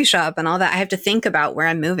a coffee shop and all that, I have to think about where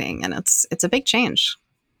I'm moving and it's a big change.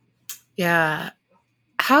 Yeah.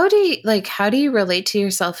 How do you relate to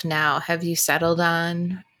yourself now? Have you settled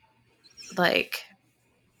on like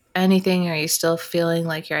anything? Are you still feeling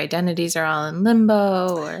like your identities are all in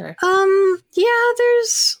limbo or? Yeah,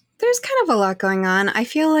 there's kind of a lot going on. I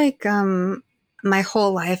feel like, my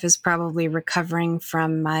whole life is probably recovering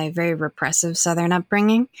from my very repressive Southern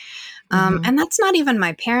upbringing. And that's not even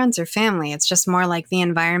my parents or family. It's just more like the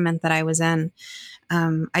environment that I was in.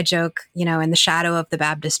 I joke, in the shadow of the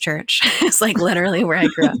Baptist church. It's like literally where I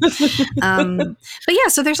grew up. But yeah,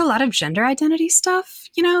 so there's a lot of gender identity stuff,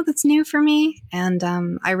 that's new for me. And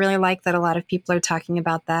I really like that a lot of people are talking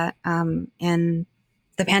about that in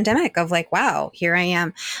the pandemic of like, wow, here I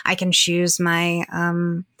am. I can choose my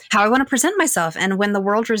how I want to present myself. And when the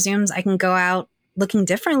world resumes, I can go out looking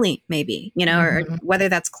differently, maybe, or whether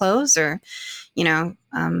that's clothes or,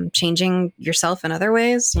 changing yourself in other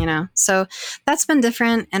ways, so that's been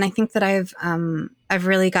different. And I think that I've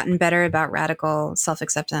really gotten better about radical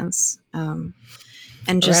self-acceptance. And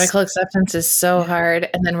just radical acceptance is so hard.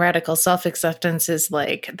 And then radical self-acceptance is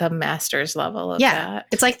like the master's level of that.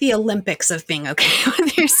 It's like the Olympics of being okay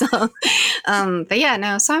with yourself. But yeah,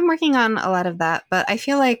 no, so I'm working on a lot of that, but I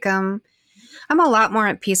feel like, I'm a lot more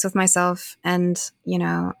at peace with myself. And,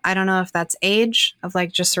 I don't know if that's age of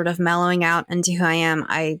like just sort of mellowing out into who I am.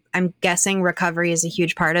 I'm guessing recovery is a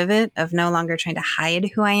huge part of it, of no longer trying to hide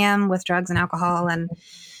who I am with drugs and alcohol and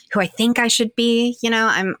who I think I should be.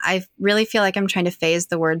 I really feel like I'm trying to phase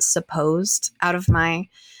the word supposed out of my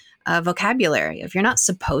vocabulary. If you're not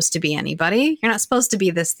supposed to be anybody, you're not supposed to be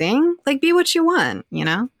this thing, like be what you want,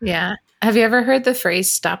 Yeah. Have you ever heard the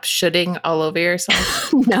phrase stop shoulding all over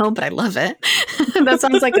yourself? No, but I love it. That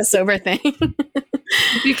sounds like a sober thing.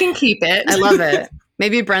 You can keep it. I love it.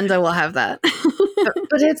 Maybe Brenda will have that.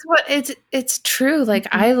 But it's true. Like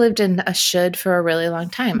I lived in a should for a really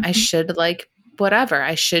long time. I should like whatever.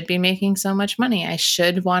 I should be making so much money. I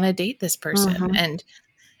should want to date this person. And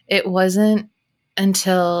it wasn't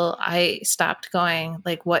until I stopped going,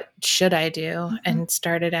 like, what should I do? And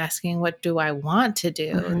started asking, what do I want to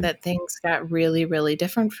do? That things got really, really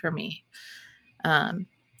different for me.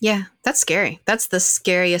 Yeah, that's scary. That's the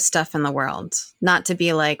scariest stuff in the world. Not to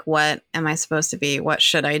be like, what am I supposed to be? What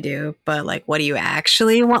should I do? But like, what do you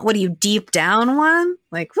actually want? What do you deep down want?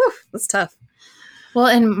 Like, whew, that's tough. Well,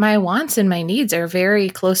 and my wants and my needs are very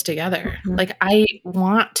close together. Like I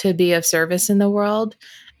want to be of service in the world.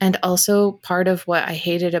 And also part of what I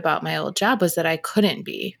hated about my old job was that I couldn't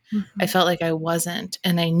be. I felt like I wasn't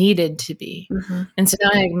and I needed to be. And so now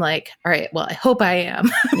I'm like, all right, well, I hope I am,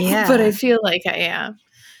 Yeah. but I feel like I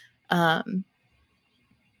am.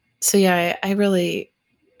 So yeah, I relate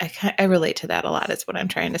to that a lot is what I'm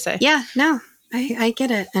trying to say. Yeah, no, I get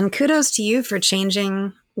it. And kudos to you for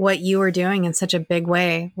changing what you were doing in such a big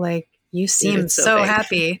way. Like, you seem so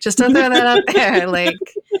happy. Just to throw that out there. Like,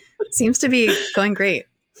 seems to be going great.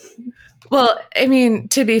 Well, I mean,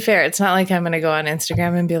 to be fair, it's not like I'm going to go on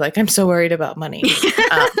Instagram and be like, I'm so worried about money.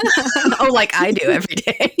 Oh, like I do every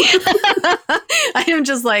day. I am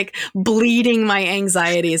just like bleeding my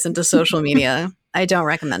anxieties into social media. I don't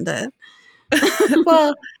recommend it.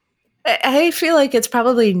 Well, I feel like it's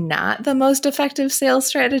probably not the most effective sales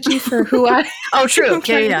strategy for who I Oh, true.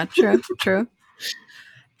 Yeah, true.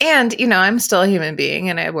 And, I'm still a human being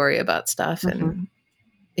and I worry about stuff. And,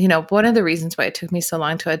 one of the reasons why it took me so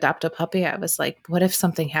long to adopt a puppy, I was like, what if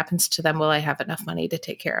something happens to them? Will I have enough money to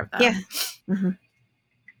take care of them? Yeah.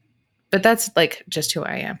 But that's like just who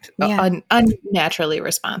I am. Yeah. Unnaturally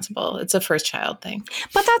responsible. It's a first child thing.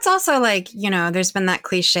 But that's also like, there's been that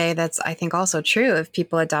cliche that's, I think, also true of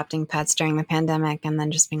people adopting pets during the pandemic and then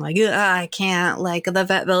just being like, I can't, like, the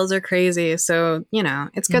vet bills are crazy. So,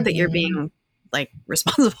 it's good that you're being like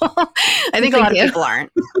responsible. I think a lot of people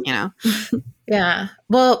aren't, Yeah.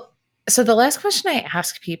 Well, so the last question I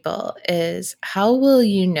ask people is, how will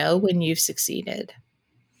you know when you've succeeded?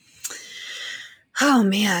 Oh,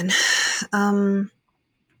 man.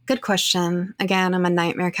 Good question. Again, I'm a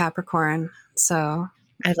nightmare Capricorn. So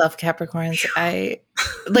I love Capricorns.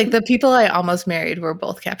 Like the people I almost married were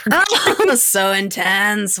both Capricorns. Oh, so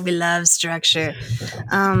intense. We love structure.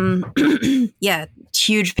 Yeah,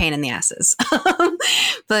 huge pain in the asses.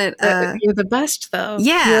 But you're the best though.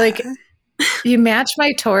 Yeah. You match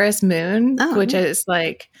my Taurus moon, which is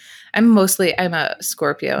like, I'm a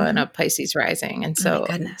Scorpio and a Pisces rising. And so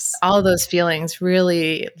all those feelings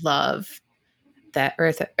really love that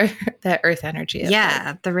earth energy.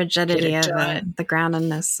 Yeah. The rigidity of the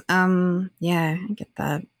groundedness. Yeah, I get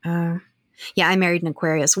that. Yeah, I married an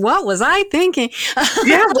Aquarius. What was I thinking?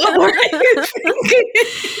 Yeah, what were you thinking?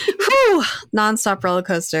 Whew, nonstop roller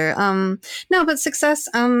coaster. No, but success.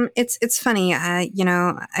 It's funny. I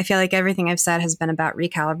feel like everything I've said has been about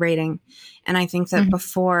recalibrating, and I think that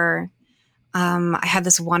before, I had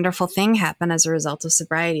this wonderful thing happen as a result of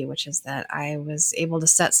sobriety, which is that I was able to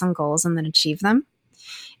set some goals and then achieve them.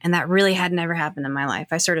 And that really had never happened in my life.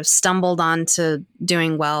 I sort of stumbled onto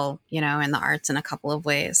doing well, in the arts in a couple of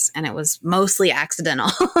ways. And it was mostly accidental.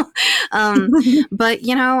 But,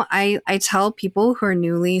 I tell people who are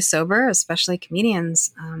newly sober, especially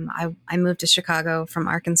comedians, I moved to Chicago from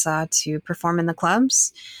Arkansas to perform in the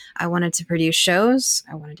clubs. I wanted to produce shows.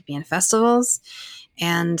 I wanted to be in festivals.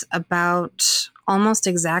 And about almost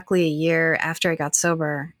exactly a year after I got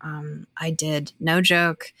sober, I did, no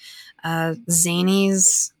joke,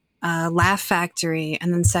 Zanies, Laugh Factory,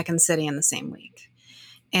 and then Second City in the same week.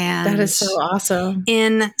 And that is so awesome.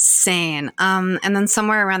 Insane. And then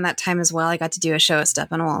somewhere around that time as well, I got to do a show at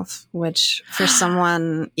Steppenwolf, which for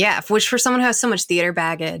someone who has so much theater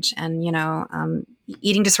baggage and,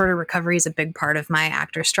 eating disorder recovery is a big part of my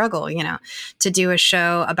actor struggle, to do a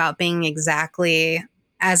show about being exactly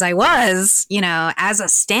as I was, as a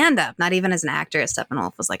stand-up, not even as an actor at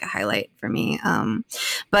Steppenwolf was like a highlight for me.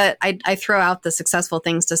 But I throw out the successful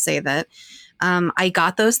things to say that I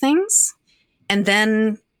got those things and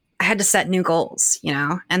then I had to set new goals,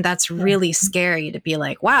 and that's really scary to be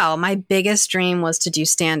like, wow, my biggest dream was to do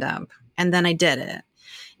stand-up and then I did it.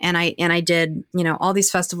 And I did, all these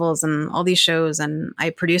festivals and all these shows and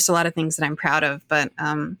I produced a lot of things that I'm proud of, but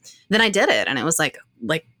then I did it and it was like,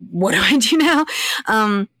 what do I do now?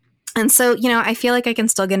 And so, I feel like I can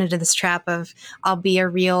still get into this trap of I'll be a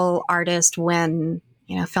real artist when,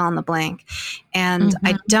 fill in the blank. And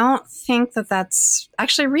I don't think that that's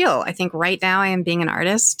actually real. I think right now I am being an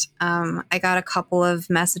artist. I got a couple of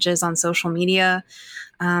messages on social media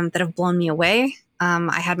that have blown me away.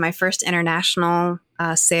 I had my first international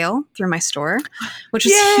sale through my store, which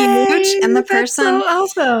is huge. And the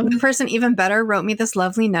person even better wrote me this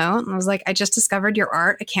lovely note and was like, I just discovered your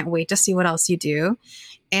art. I can't wait to see what else you do.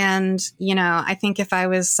 And, I think if I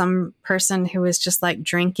was some person who was just like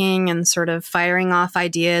drinking and sort of firing off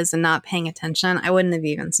ideas and not paying attention, I wouldn't have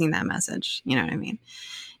even seen that message. You know what I mean?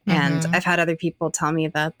 And I've had other people tell me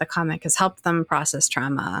that the comic has helped them process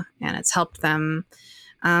trauma and it's helped them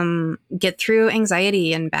get through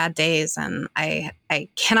anxiety and bad days. And I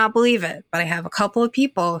cannot believe it, but I have a couple of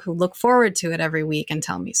people who look forward to it every week and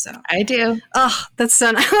tell me so. I do. Oh, that's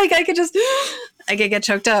so like I could get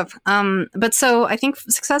choked up. But so I think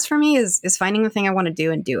success for me is finding the thing I want to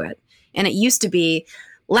do and do it. And it used to be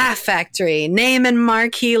Laugh Factory, name and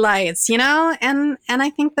marquee lights, you know? And I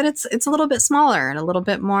think that it's a little bit smaller and a little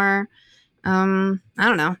bit more, I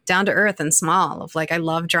don't know, down to earth and small of like, I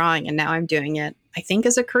love drawing and now I'm doing it, I think,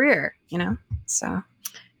 as a career, you know? So.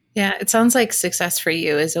 Yeah, it sounds like success for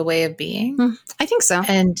you is a way of being. I think so.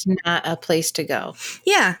 And not a place to go.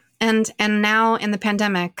 Yeah. And now in the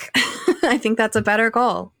pandemic, I think that's a better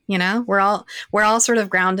goal. You know, we're all sort of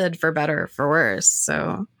grounded for better, for worse.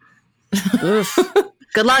 So oof.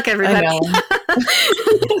 Good luck, everybody.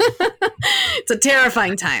 It's a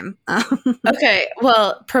terrifying time. Okay.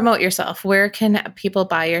 Well, promote yourself. Where can people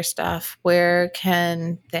buy your stuff? Where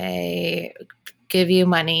can they give you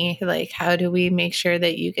money? Like, how do we make sure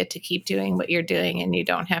that you get to keep doing what you're doing and you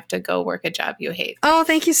don't have to go work a job you hate? Oh,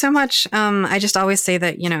 thank you so much. I just always say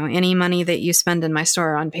that, you know, any money that you spend in my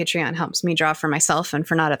store on Patreon helps me draw for myself and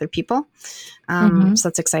for not other people. So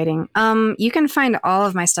that's exciting. You can find all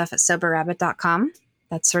of my stuff at soberrabbit.com.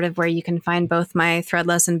 That's sort of where you can find both my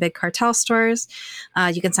Threadless and Big Cartel stores.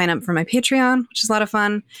 You can sign up for my Patreon, which is a lot of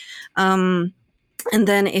fun. And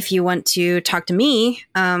then if you want to talk to me,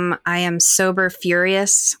 I am Sober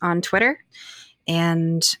Furious on Twitter.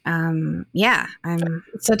 And yeah, I'm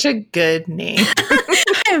such a good name.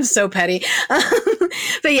 I am so petty.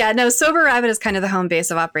 But yeah, no, Sober Rabbit is kind of the home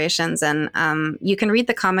base of operations. And you can read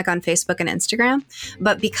the comic on Facebook and Instagram.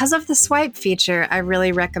 But because of the swipe feature, I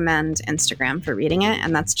really recommend Instagram for reading it.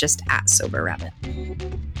 And that's just at Sober Rabbit.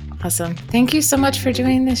 Awesome. Thank you so much for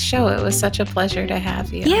doing this show. It was such a pleasure to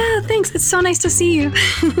have you. Yeah, thanks. It's so nice to see you.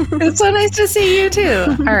 It's so nice to see you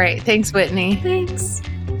too. All right. Thanks, Whitney. Thanks.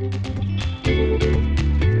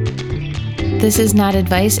 This Is Not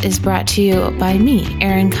Advice is brought to you by me,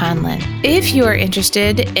 Erin Conlin. If you are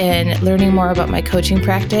interested in learning more about my coaching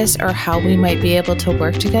practice or how we might be able to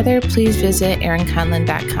work together, please visit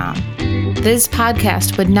erinconlin.com. This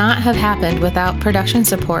podcast would not have happened without production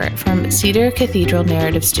support from Cedar Cathedral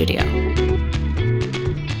Narrative Studio.